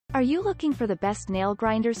Are you looking for the best nail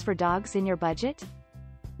grinders for dogs in your budget?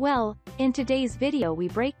 Well, in today's video we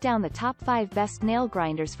break down the top 5 best nail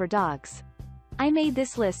grinders for dogs. I made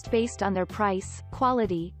this list based on their price,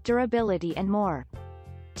 quality, durability and more.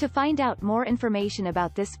 To find out more information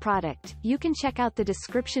about this product, you can check out the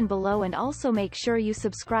description below and also make sure you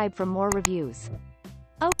subscribe for more reviews.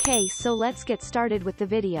 Okay, so let's get started with the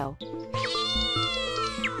video.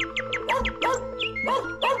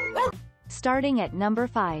 Starting at number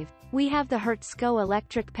 5, we have the Hertzko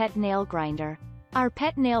electric pet nail grinder. Our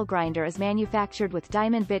pet nail grinder is manufactured with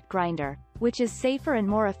diamond bit grinder, which is safer and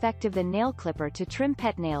more effective than nail clipper to trim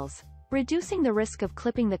pet nails, reducing the risk of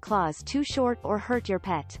clipping the claws too short or hurt your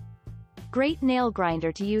pet. Great nail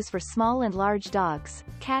grinder to use for small and large dogs,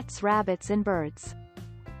 cats, rabbits and birds.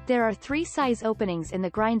 There are 3 size openings in the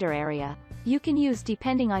grinder area, you can use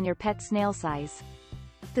depending on your pet's nail size.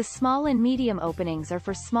 The small and medium openings are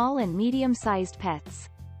for small and medium-sized pets.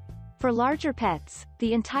 For larger pets,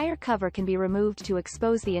 the entire cover can be removed to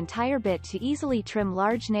expose the entire bit to easily trim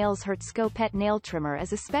large nails. Hertzko pet nail trimmer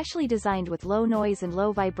is especially designed with low noise and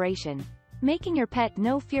low vibration, making your pet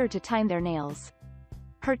no fear to time their nails.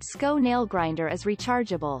 Hertzko nail grinder is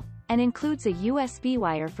rechargeable, and includes a USB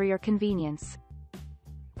wire for your convenience.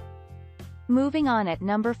 Moving on at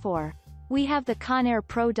number 4, we have the Conair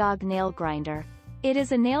Pro Dog Nail Grinder. It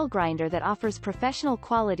is a nail grinder that offers professional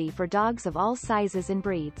quality for dogs of all sizes and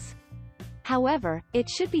breeds. However, it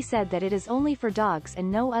should be said that it is only for dogs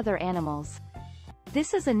and no other animals.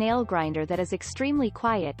 This is a nail grinder that is extremely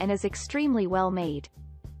quiet and is extremely well made.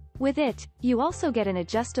 With it, you also get an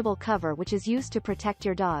adjustable cover which is used to protect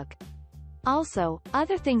your dog. Also,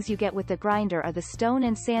 other things you get with the grinder are the stone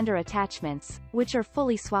and sander attachments, which are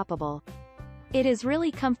fully swappable. It is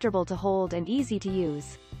really comfortable to hold and easy to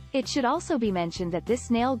use. It should also be mentioned that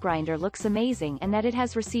this nail grinder looks amazing and that it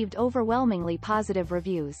has received overwhelmingly positive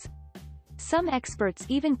reviews. Some experts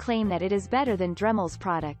even claim that it is better than Dremel's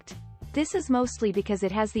product. This is mostly because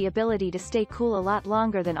it has the ability to stay cool a lot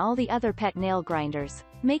longer than all the other pet nail grinders,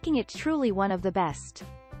 making it truly one of the best.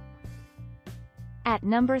 At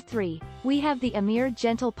number 3, we have the Amir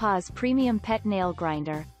Gentle Paws Premium Pet Nail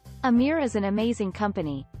Grinder. Amir is an amazing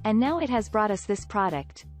company, and now it has brought us this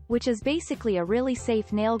product, which is basically a really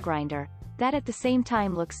safe nail grinder, that at the same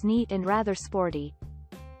time looks neat and rather sporty.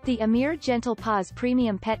 The Amir Gentle Paws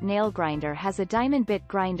Premium Pet Nail Grinder has a diamond bit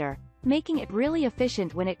grinder, making it really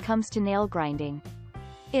efficient when it comes to nail grinding.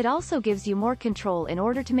 It also gives you more control in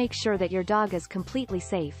order to make sure that your dog is completely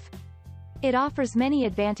safe. It offers many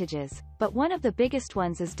advantages, but one of the biggest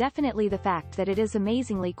ones is definitely the fact that it is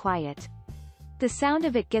amazingly quiet. The sound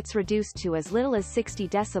of it gets reduced to as little as 60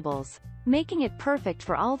 decibels, making it perfect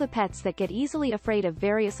for all the pets that get easily afraid of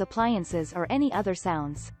various appliances or any other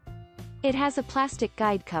sounds. It has a plastic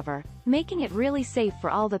guide cover, making it really safe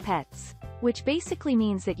for all the pets, which basically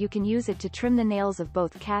means that you can use it to trim the nails of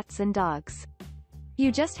both cats and dogs.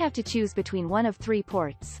 You just have to choose between one of 3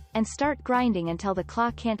 ports, and start grinding until the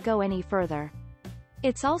claw can't go any further.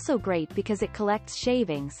 It's also great because it collects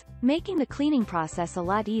shavings, making the cleaning process a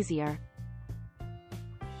lot easier.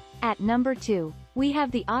 At number 2, we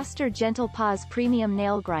have the Oster Gentle Paws Premium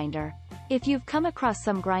Nail Grinder. If you've come across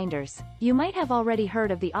some grinders, you might have already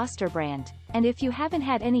heard of the Oster brand, and if you haven't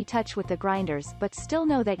had any touch with the grinders but still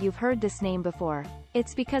know that you've heard this name before,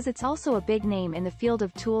 it's because it's also a big name in the field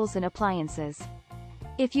of tools and appliances.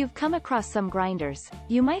 If you've come across some grinders,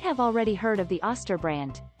 you might have already heard of the Oster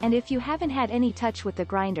brand, and if you haven't had any touch with the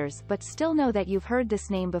grinders but still know that you've heard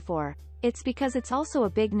this name before, it's because it's also a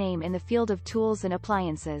big name in the field of tools and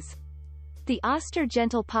appliances. The Oster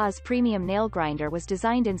Gentle Paws Premium Nail Grinder was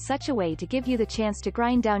designed in such a way to give you the chance to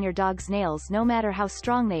grind down your dog's nails no matter how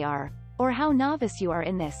strong they are, or how novice you are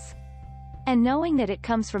in this. And knowing that it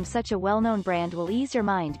comes from such a well-known brand will ease your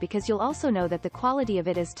mind because you'll also know that the quality of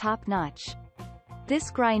it is top-notch.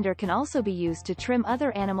 This grinder can also be used to trim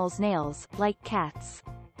other animals' nails, like cats.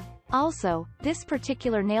 Also, this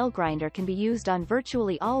particular nail grinder can be used on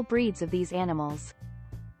virtually all breeds of these animals.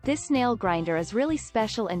 This nail grinder is really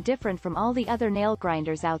special and different from all the other nail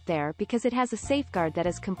grinders out there because it has a safeguard that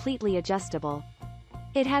is completely adjustable.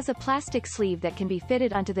 It has a plastic sleeve that can be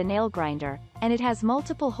fitted onto the nail grinder, and it has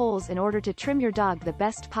multiple holes in order to trim your dog the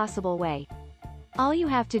best possible way. All you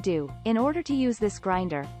have to do, in order to use this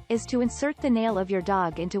grinder, is to insert the nail of your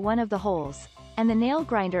dog into one of the holes, and the nail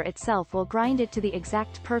grinder itself will grind it to the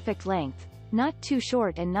exact perfect length, not too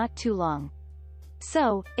short and not too long.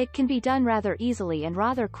 So, it can be done rather easily and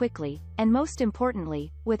rather quickly, and most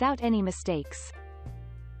importantly, without any mistakes.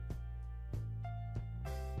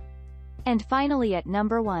 And finally at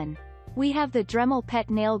number 1, we have the Dremel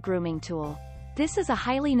Pet Nail Grooming Tool. This is a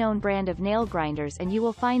highly known brand of nail grinders, and you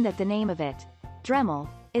will find that the name of it, Dremel,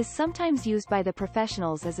 is sometimes used by the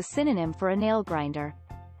professionals as a synonym for a nail grinder.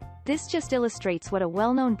 This just illustrates what a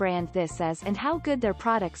well-known brand this is and how good their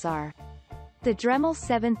products are. The Dremel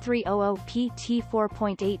 7300PT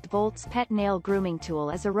 4.8 volts pet nail grooming tool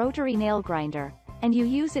is a rotary nail grinder, and you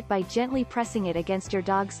use it by gently pressing it against your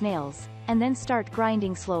dog's nails, and then start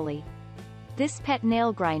grinding slowly. This pet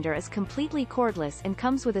nail grinder is completely cordless and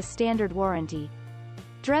comes with a standard warranty.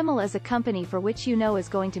 Dremel is a company for which you know is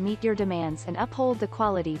going to meet your demands and uphold the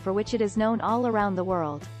quality for which it is known all around the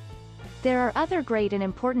world. There are other great and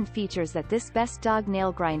important features that this best dog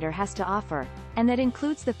nail grinder has to offer, and that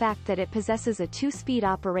includes the fact that it possesses a 2-speed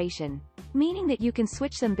operation, meaning that you can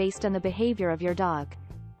switch them based on the behavior of your dog.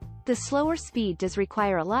 The slower speed does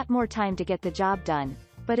require a lot more time to get the job done,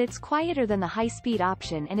 but it's quieter than the high-speed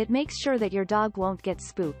option, and it makes sure that your dog won't get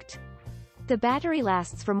spooked. The battery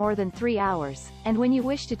lasts for more than 3 hours, and when you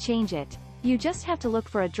wish to change it, you just have to look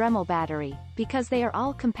for a Dremel battery, because they are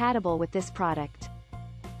all compatible with this product.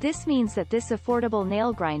 This means that this affordable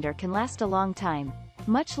nail grinder can last a long time,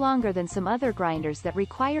 much longer than some other grinders that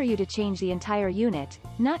require you to change the entire unit,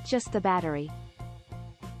 not just the battery.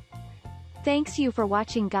 Thanks you for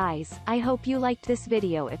watching, guys. I hope you liked this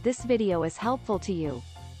video. If this video is helpful to you,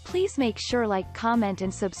 please make sure like, comment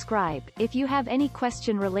and subscribe. If you have any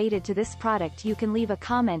question related to this product, you can leave a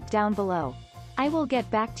comment down below. I will get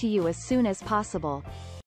back to you as soon as possible.